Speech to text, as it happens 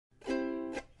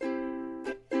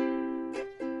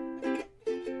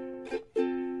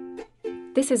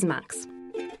This is Max.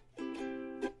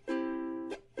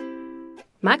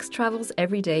 Max travels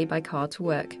every day by car to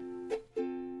work.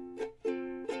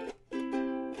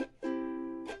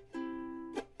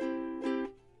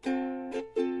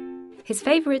 His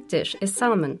favorite dish is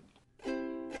salmon.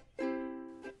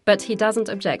 But he doesn't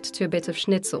object to a bit of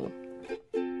schnitzel.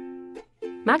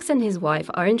 Max and his wife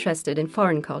are interested in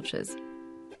foreign cultures.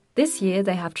 This year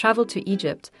they have traveled to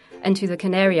Egypt and to the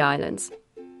Canary Islands.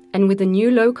 And with the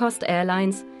new low-cost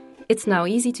airlines, it's now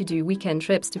easy to do weekend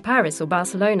trips to Paris or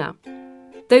Barcelona.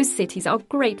 Those cities are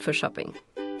great for shopping.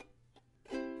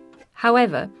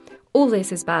 However, all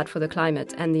this is bad for the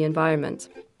climate and the environment.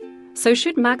 So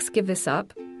should Max give this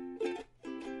up?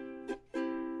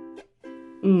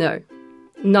 No,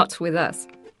 not with us.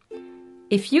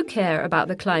 If you care about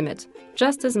the climate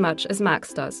just as much as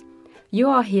Max does, you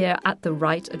are here at the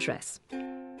right address.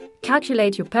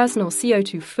 Calculate your personal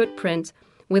CO2 footprint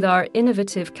with our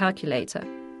innovative calculator.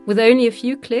 With only a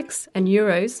few clicks and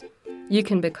euros, you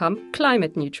can become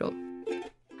climate neutral.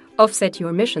 Offset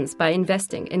your emissions by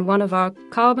investing in one of our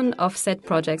carbon offset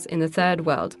projects in the third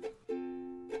world.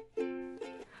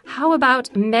 How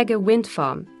about a mega wind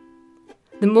farm?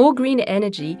 The more green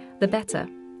energy, the better.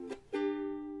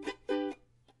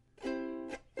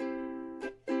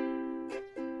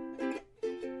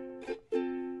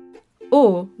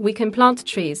 Or we can plant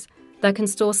trees that can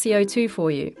store CO2 for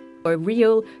you, or a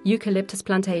real eucalyptus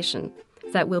plantation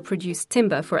that will produce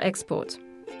timber for export.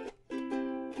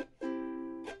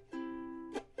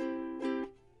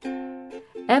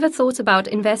 Ever thought about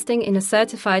investing in a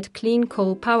certified clean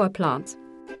coal power plant?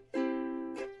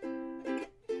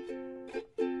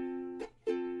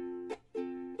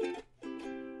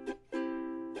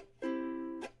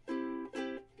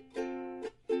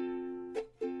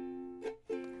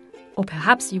 Or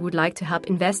perhaps you would like to help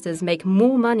investors make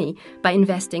more money by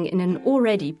investing in an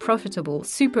already profitable,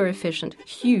 super efficient,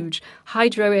 huge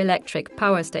hydroelectric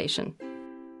power station.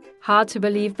 Hard to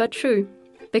believe but true,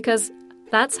 because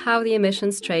that's how the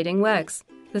emissions trading works.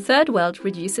 The third world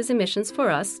reduces emissions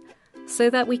for us so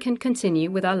that we can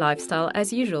continue with our lifestyle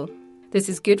as usual. This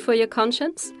is good for your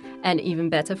conscience and even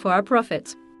better for our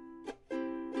profit.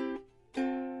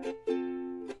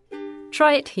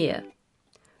 Try it here.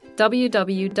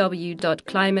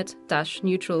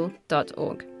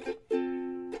 www.climate-neutral.org